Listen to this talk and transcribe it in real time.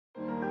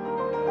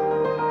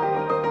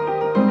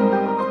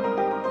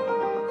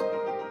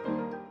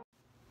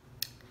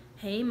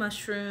Hey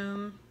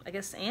mushroom, I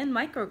guess, and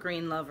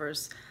microgreen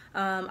lovers.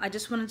 I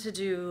just wanted to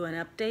do an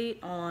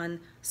update on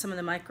some of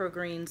the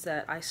microgreens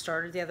that I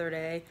started the other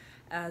day,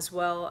 as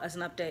well as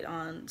an update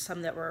on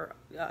some that were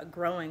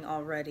growing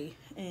already,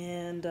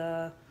 and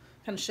kind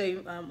of show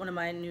you one of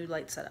my new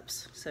light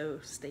setups. So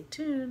stay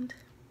tuned.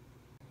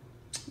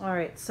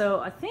 Alright, so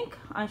I think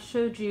I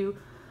showed you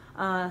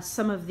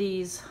some of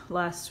these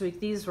last week.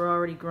 These were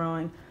already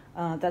growing.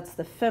 That's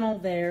the fennel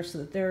there, so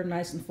that they're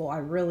nice and full. I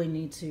really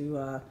need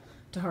to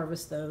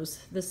harvest those.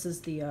 This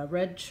is the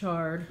red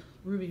chard,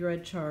 ruby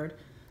red chard.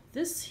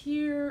 This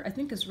here, I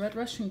think, is red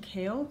Russian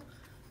kale.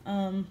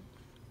 Of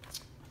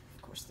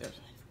course, there's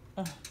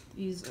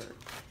these are.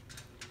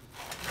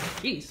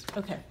 Geez,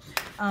 okay.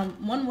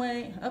 One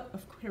way up. Oh,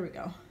 here we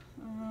go.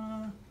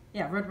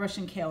 Yeah, red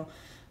Russian kale.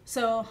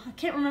 So I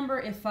can't remember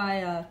if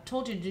I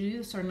told you to do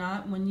this or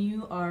not. When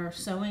you are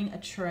sowing a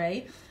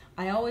tray,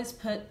 I always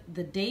put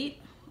the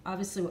date,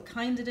 obviously what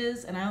kind it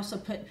is, and I also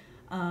put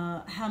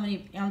how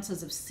many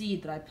ounces of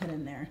seed that I put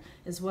in there,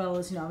 as well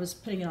as, I was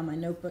putting it on my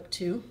notebook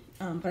too.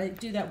 But I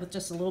do that with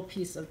just a little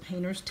piece of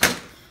painter's tape,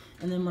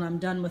 and then when I'm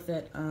done with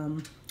it,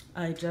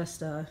 I just,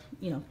 throw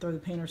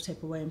the painter's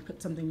tape away and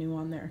put something new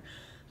on there.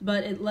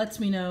 But it lets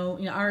me know,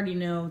 I already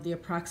know the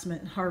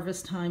approximate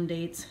harvest time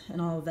dates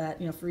and all of that,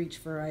 for each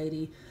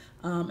variety.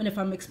 And if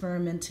I'm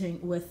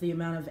experimenting with the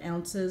amount of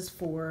ounces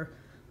for,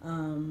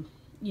 a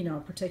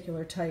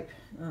particular type,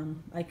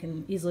 I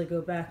can easily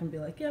go back and be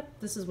like, yep,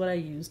 this is what I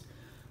used.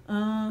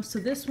 So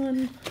this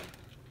one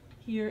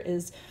here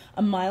is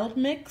a mild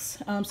mix.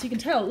 So you can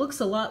tell it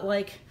looks a lot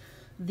like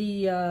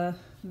God,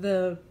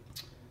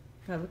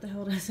 what the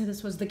hell did I say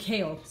this was? The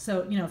kale.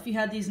 So, if you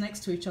had these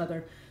next to each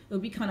other, it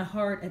would be kind of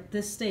hard at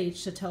this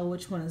stage to tell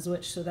which one is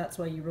which, so that's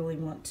why you really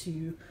want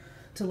to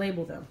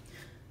label them.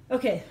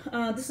 Okay,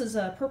 this is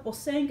a purple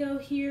sango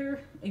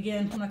here.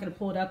 Again, I'm not going to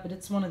pull it up, but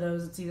it's one of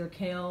those. It's either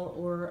kale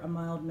or a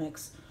mild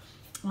mix.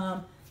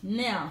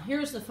 Now,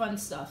 here's the fun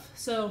stuff.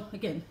 So,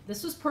 again,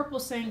 this was purple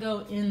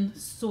sango in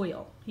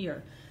soil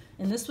here.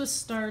 And this was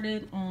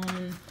started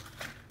on,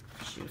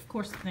 shoot, of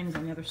course the thing's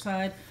on the other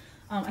side.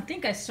 I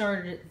think I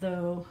started it,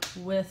 though,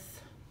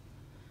 with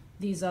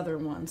these other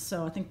ones.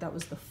 So I think that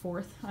was the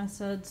 4th, I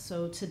said.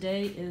 So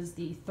today is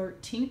the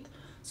 13th.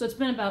 So it's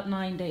been about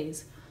 9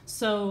 days.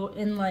 So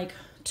in like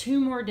 2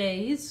 more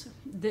days,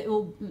 it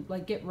will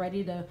get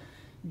ready to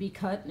be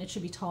cut, and it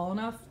should be tall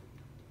enough.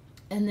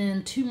 And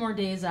then 2 more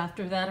days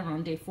after that,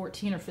 around day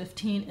 14 or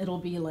 15, it'll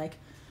be like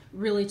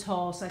really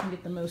tall, so I can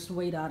get the most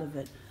weight out of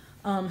it.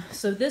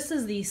 So this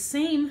is the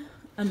same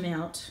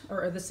amount,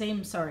 or the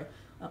same, sorry,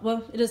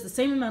 well, it is the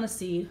same amount of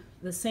seed,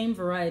 the same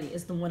variety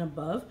as the one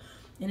above,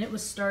 and it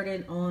was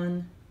started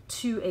on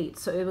 2/8,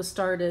 so it was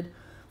started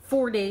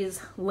 4 days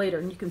later,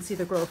 and you can see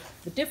the growth.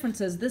 The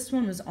difference is this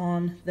one was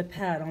on the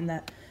pad, on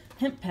that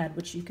hemp pad,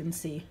 which you can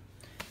see.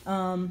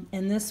 And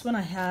this one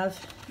I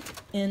have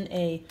in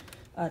a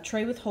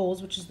tray with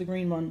holes, which is the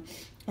green one,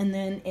 and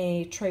then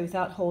a tray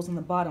without holes in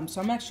the bottom.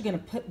 So I'm actually going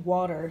to put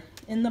water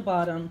in the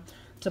bottom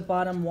to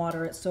bottom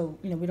water it, so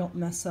we don't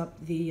mess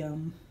up the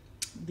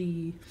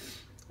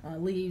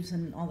leaves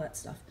and all that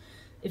stuff.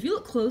 If you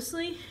look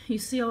closely, you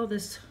see all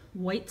this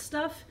white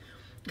stuff.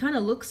 Kind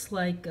of looks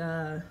like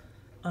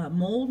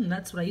mold, and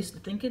that's what I used to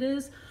think it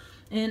is.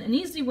 And an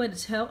easy way to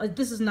tell,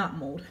 this is not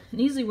mold, an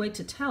easy way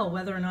to tell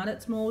whether or not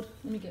it's mold,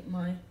 let me get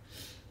my,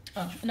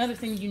 another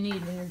thing you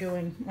need when you're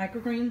doing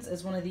microgreens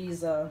is one of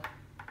these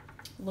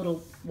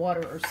little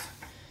waterers.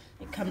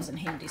 It comes in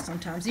handy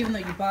sometimes, even though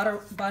you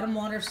bottom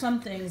water some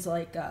things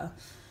like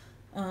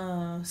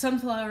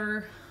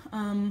sunflower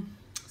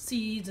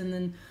seeds, and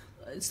then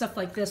stuff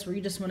like this where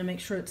you just want to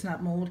make sure it's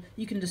not mold.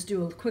 You can just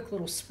do a quick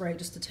little spray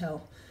just to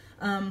tell.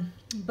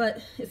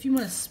 But if you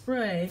want to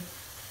spray,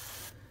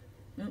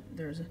 oh,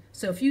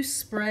 so if you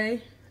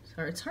spray,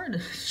 sorry, it's hard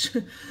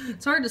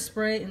to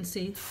spray and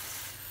see.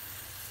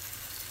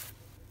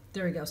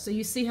 There we go. So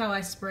you see how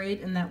I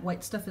sprayed and that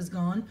white stuff is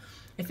gone.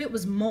 If it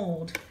was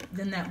mold,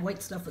 then that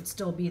white stuff would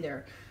still be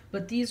there.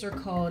 But these are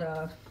called,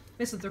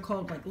 basically they're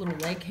called like little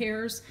leg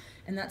hairs,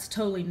 and that's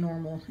totally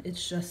normal.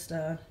 It's just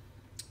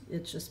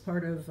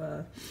part of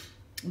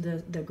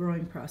the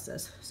growing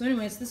process. So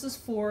anyways, this is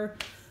 4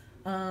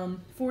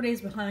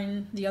 days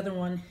behind the other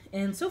one,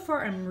 and so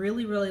far I'm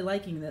really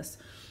liking this.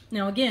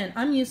 Now again,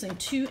 I'm using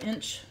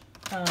 2-inch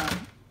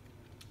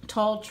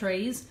tall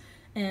trays,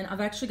 and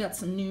I've actually got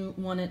some new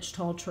 1-inch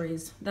tall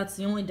trays. That's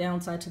the only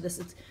downside to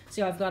this.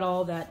 See, I've got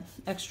all that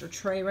extra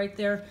tray right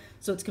there,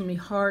 so it's gonna be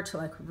hard to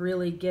like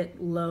really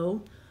get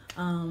low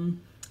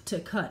to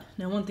cut.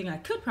 Now one thing I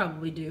could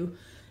probably do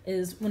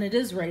is when it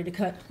is ready to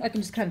cut, I can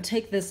just kind of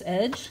take this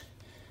edge,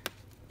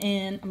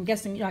 and I'm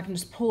guessing I can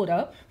just pull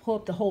up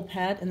the whole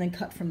pad, and then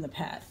cut from the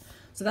pad.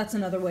 So that's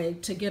another way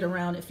to get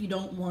around if you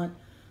don't want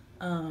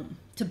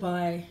to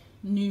buy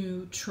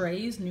new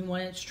trays, new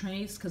 1-inch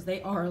trays, because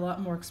they are a lot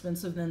more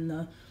expensive than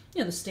the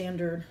the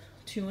standard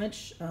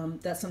 2-inch.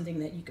 That's something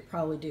that you could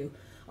probably do.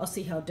 I'll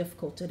see how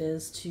difficult it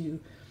is to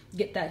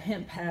get that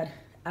hemp pad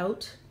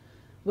out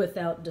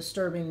without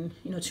disturbing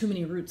too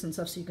many roots and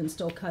stuff, so you can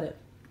still cut it.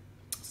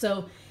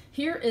 So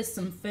here is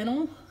some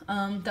fennel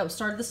that was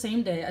started the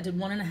same day. I did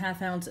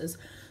 1.5 ounces.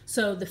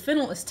 So the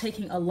fennel is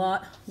taking a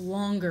lot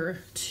longer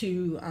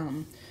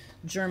to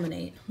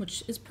germinate,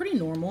 which is pretty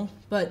normal,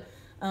 but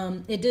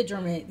it did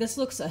germinate. This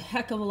looks a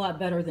heck of a lot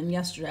better than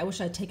yesterday. I wish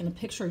I'd taken a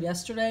picture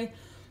yesterday.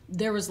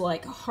 There was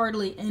like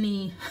hardly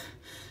any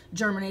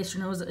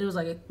germination. It was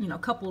like a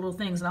couple little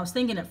things, and I was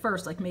thinking at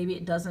first like maybe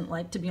it doesn't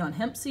like to be on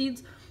hemp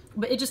seeds,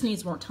 but it just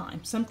needs more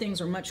time. Some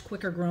things are much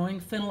quicker growing.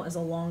 Fennel is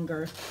a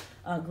longer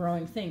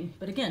growing thing,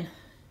 but again,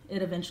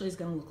 it eventually is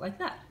going to look like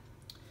that.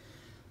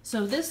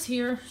 So this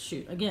here,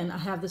 shoot, again, I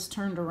have this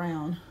turned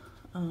around,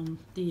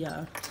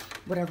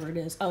 whatever it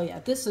is. Oh yeah,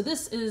 so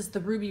this is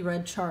the ruby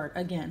red chart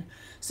again.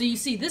 So you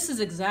see, this is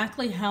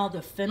exactly how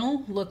the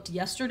fennel looked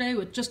yesterday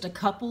with just a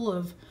couple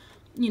of,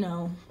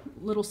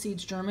 little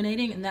seeds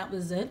germinating, and that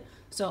was it.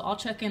 So I'll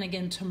check in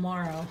again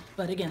tomorrow,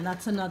 but again,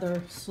 that's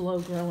another slow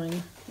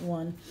growing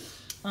one.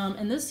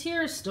 And this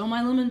here is still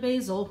my lemon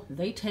basil.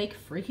 They take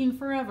freaking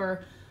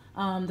forever.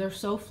 They're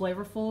so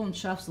flavorful and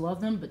chefs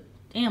love them, but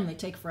damn, they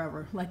take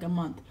forever, like a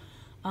month.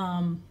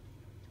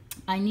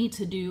 I need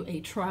to do a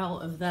trial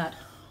of that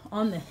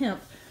on the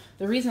hemp.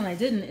 The reason I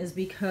didn't is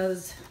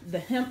because the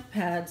hemp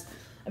pads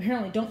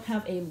apparently don't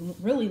have a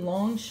really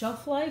long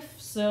shelf life.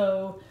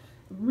 So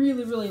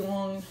really, really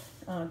long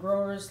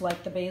growers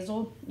like the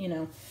basil,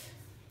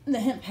 the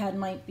hemp pad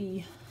might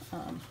be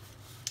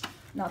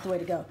not the way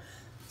to go.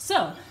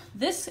 So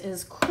this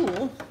is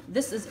cool.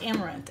 This is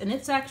amaranth, and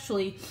it's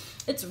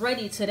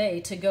ready today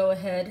to go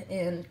ahead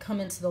and come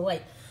into the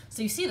light.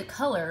 So you see the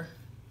color,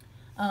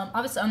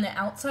 obviously on the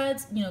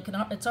outsides,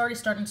 it's already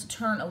starting to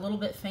turn a little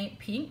bit faint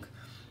pink.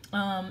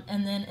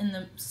 And then in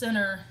the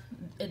center,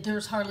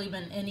 there's hardly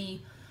been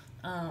any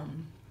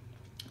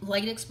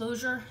light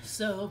exposure.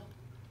 So,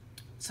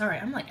 sorry,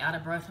 I'm like out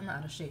of breath, I'm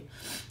out of shape.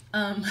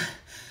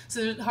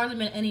 So there's hardly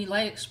been any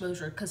light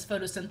exposure because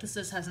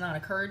photosynthesis has not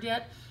occurred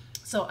yet.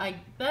 So I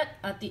bet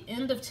at the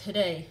end of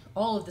today,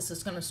 all of this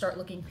is going to start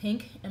looking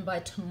pink, and by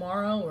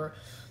tomorrow or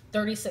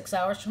 36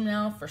 hours from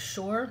now, for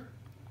sure,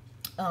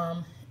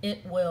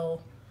 it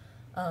will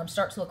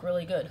start to look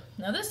really good.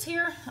 Now this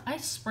here, I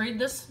sprayed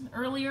this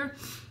earlier.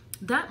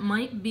 That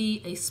might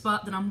be a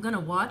spot that I'm going to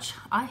watch.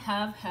 I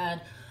have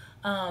had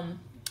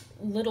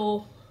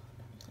little,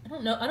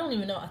 I don't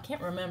even know, I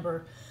can't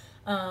remember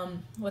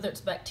whether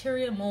it's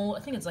bacteria, mold,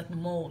 I think it's like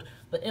mold,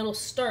 but it'll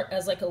start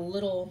as like a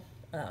little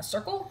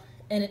circle,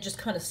 and it just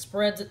kind of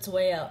spreads its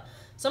way out.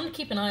 So I'm going to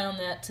keep an eye on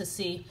that to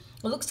see.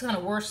 It looks kind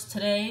of worse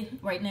today,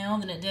 right now,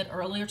 than it did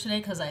earlier today,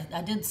 because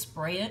I did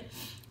spray it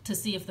to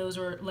see if those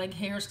were leg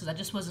hairs, because I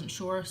just wasn't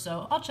sure.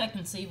 So I'll check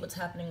and see what's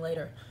happening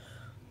later.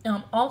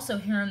 Also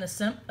here in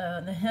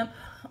the hemp,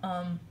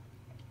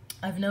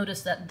 I've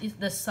noticed that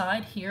this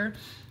side here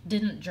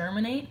didn't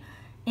germinate,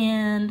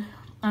 and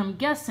I'm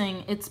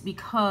guessing it's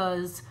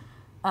because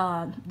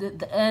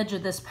the edge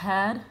of this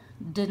pad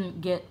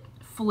didn't get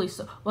fully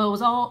well, it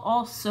was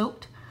all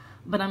soaked,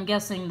 but I'm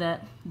guessing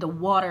that the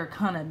water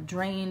kind of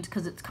drained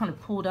because it's kind of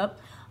pulled up.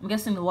 I'm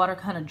guessing the water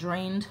kind of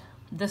drained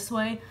this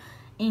way,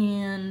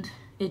 and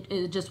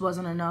it just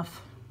wasn't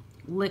enough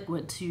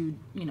liquid to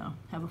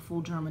have a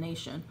full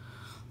germination.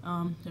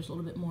 There's a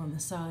little bit more on the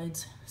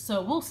sides,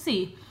 so we'll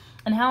see.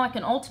 And how I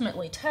can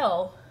ultimately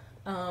tell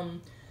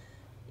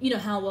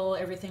how well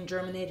everything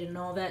germinated and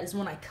all that is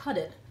when I cut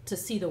it to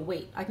see the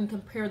weight. I can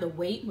compare the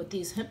weight with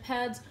these hemp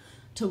pads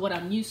to what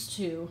I'm used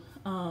to,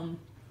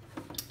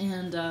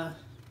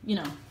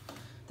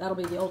 that'll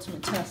be the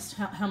ultimate test.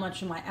 How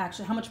much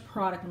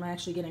product am I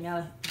actually getting out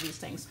of these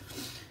things?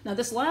 Now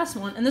this last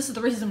one, and this is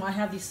the reason why I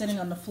have these sitting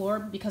on the floor,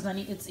 because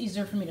it's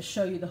easier for me to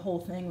show you the whole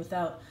thing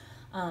without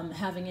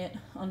having it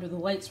under the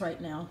lights right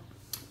now.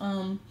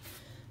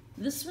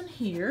 This one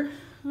here,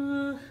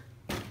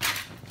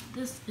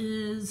 this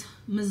is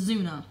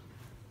Mizuna,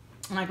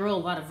 and I grow a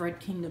lot of Red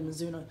Kingdom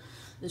Mizuna.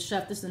 This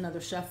is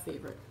another chef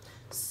favorite.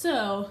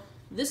 So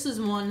this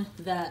is one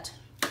that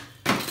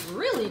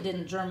really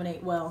didn't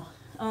germinate well.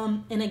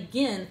 And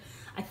again,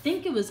 I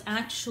think it was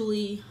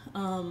actually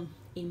a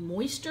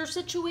moisture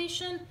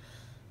situation.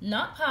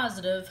 Not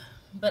positive,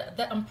 but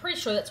I'm pretty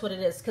sure that's what it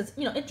is, because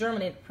it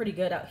germinated pretty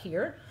good out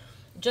here,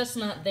 just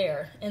not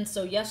there. And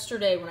so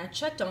yesterday when I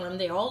checked on them,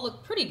 they all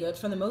looked pretty good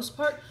for the most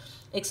part,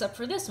 except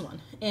for this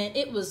one. And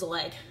it was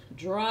like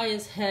dry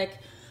as heck.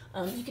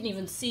 You can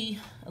even see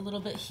a little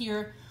bit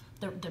here,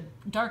 the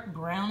dark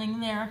browning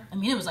there. I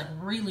mean, it was like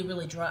really,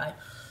 really dry.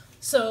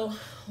 So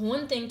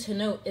one thing to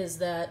note is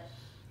that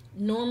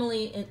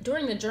normally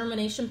during the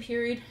germination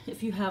period,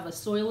 if you have a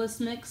soilless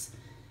mix,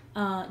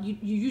 you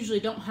usually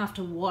don't have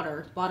to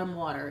bottom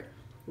water it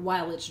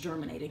while it's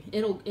germinating.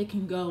 It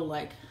can go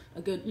like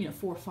a good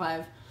 4 or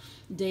 5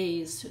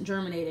 days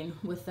germinating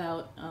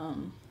without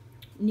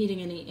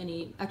needing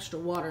any extra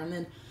water, and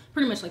then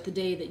pretty much like the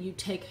day that you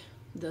take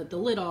the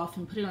lid off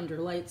and put it under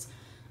lights,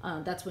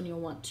 that's when you'll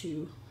want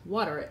to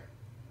water it.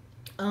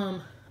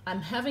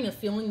 I'm having a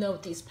feeling though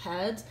with these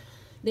pads,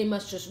 they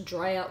must just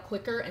dry out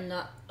quicker and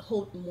not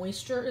hold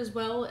moisture as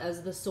well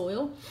as the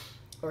soil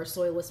or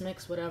soilless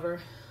mix,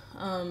 whatever.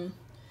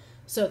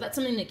 So that's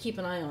something to keep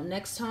an eye on.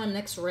 Next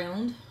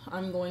round,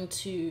 I'm going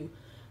to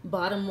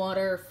bottom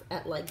water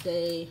at like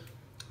day,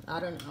 I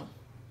don't know,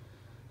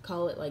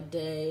 call it like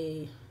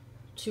day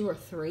 2 or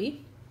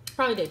 3,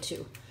 probably day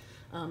 2,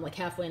 like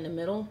halfway in the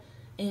middle,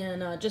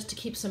 and just to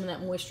keep some of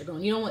that moisture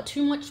going. You don't want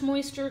too much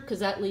moisture because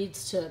that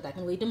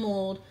can lead to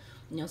mold,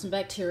 you know, some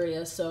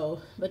bacteria.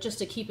 So, but just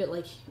to keep it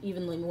like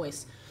evenly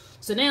moist.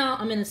 So now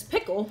I'm in this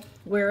pickle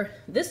where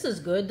this is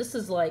good. This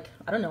is like,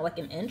 I don't know, like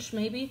an inch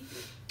maybe,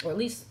 or at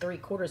least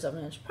 3/4 of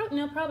an inch,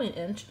 probably an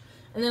inch.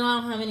 And then I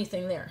don't have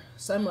anything there.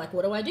 So I'm like,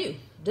 what do I do?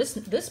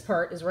 This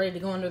part is ready to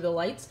go under the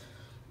lights.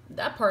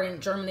 That part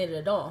ain't germinated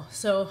at all.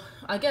 So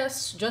I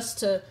guess just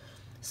to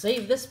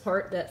save this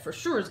part that for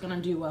sure is gonna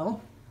do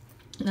well,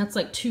 and that's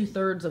like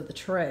 2/3 of the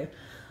tray,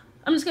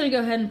 I'm just gonna go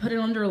ahead and put it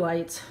under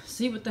lights,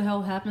 see what the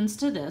hell happens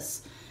to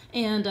this.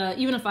 And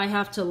even if I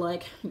have to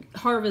like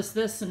harvest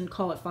this and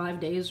call it 5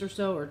 days or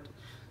so, or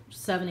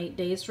 7-8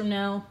 days from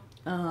now,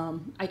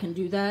 I can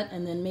do that,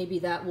 and then maybe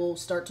that will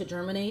start to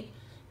germinate,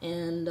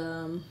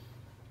 and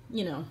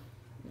you know,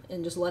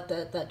 and just let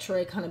that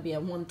tray kind of be a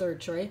 1/3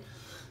 tray.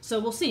 So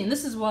we'll see. And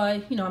this is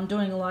why, you know, I'm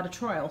doing a lot of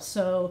trials.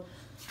 So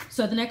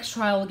the next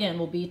trial again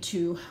will be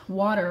to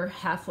water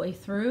halfway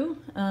through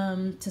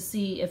to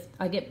see if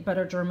I get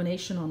better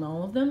germination on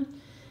all of them,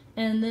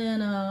 and then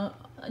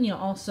you know,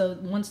 also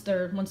once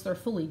they're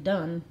fully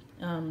done,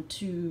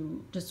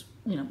 to just,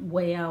 you know,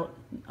 weigh out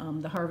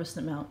the harvest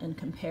amount and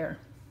compare.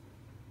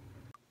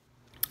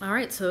 All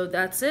right, so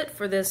that's it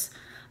for this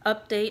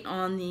update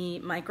on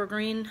the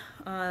microgreen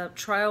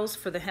trials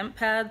for the hemp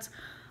pads.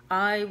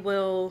 I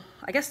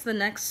guess the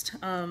next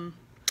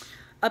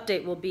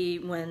update will be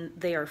when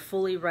they are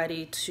fully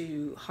ready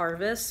to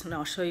harvest, and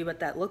I'll show you what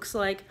that looks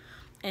like,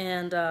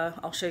 and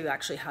I'll show you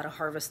actually how to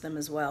harvest them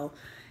as well.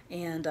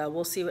 And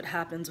we'll see what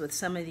happens with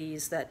some of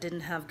these that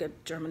didn't have good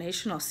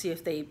germination. I'll see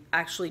if they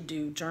actually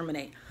do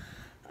germinate.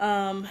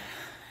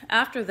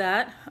 After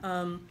that,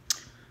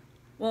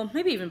 well,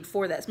 maybe even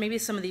before that, maybe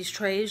some of these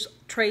trays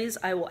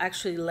I will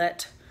actually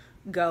let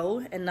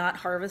go and not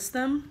harvest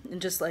them,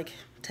 and just like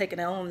take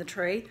an L on the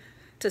tray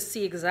to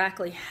see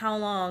exactly how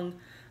long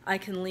I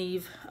can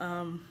leave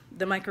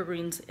the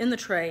microgreens in the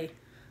tray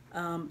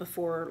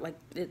before like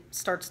it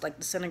starts like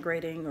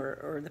disintegrating,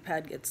 or the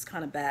pad gets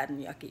kind of bad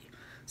and yucky.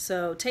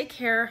 So take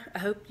care. I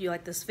hope you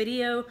like this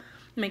video.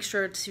 Make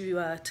sure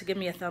to give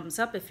me a thumbs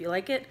up if you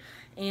like it,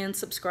 and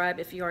subscribe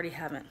if you already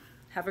haven't.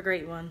 Have a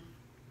great one.